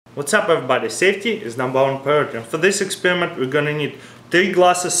What's up everybody, safety is #1 priority, and for this experiment we're gonna need 3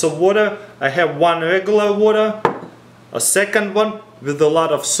 glasses of water. I have 1 regular water, a second one with a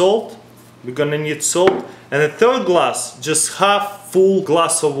lot of salt, we're gonna need salt, and a third glass, just half full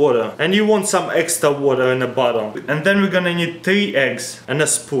glass of water, and you want some extra water in a bottle. And then we're gonna need 3 eggs and a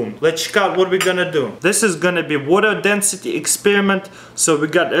spoon. Let's check out what we're gonna do. This is gonna be water density experiment. So we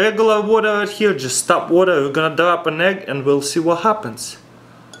got regular water right here, just tap water, we're gonna drop an egg and we'll see what happens.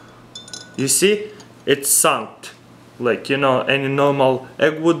 You see, it's sunk, like, you know, any normal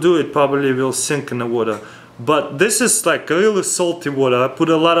egg would do. It probably will sink in the water, but this is like really salty water. I put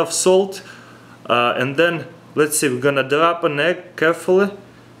a lot of salt, and then let's see, we're gonna drop an egg carefully,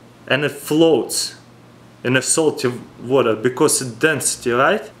 and it floats in a salty water because it's density,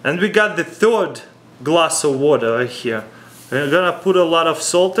 right? And we got the third glass of water right here. We're gonna put a lot of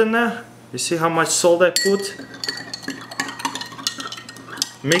salt in there. You see how much salt I put?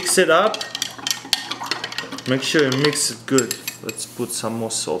 Mix it up. Make sure you mix it good. Let's put some more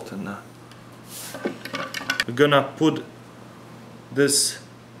salt in there. We're gonna put this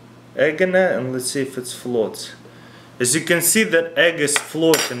egg in there and let's see if it floats. As you can see, that egg is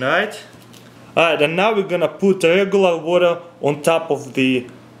floating, right? Alright, and now we're gonna put regular water on top of the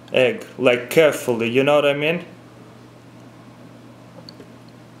egg, like carefully, you know what I mean?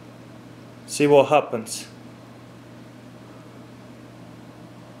 See what happens.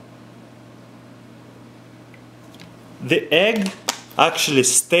 The egg actually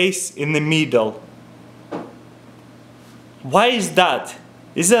stays in the middle. Why is that?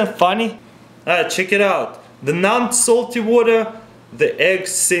 Isn't that funny? Alright, check it out. The non-salty water, the egg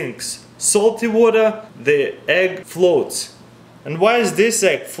sinks. Salty water, the egg floats. And why is this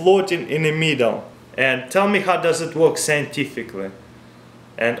egg floating in the middle? And tell me, how does it work scientifically?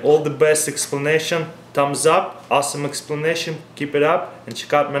 And all the best explanation. Thumbs up, awesome explanation, keep it up, and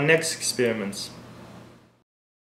check out my next experiments.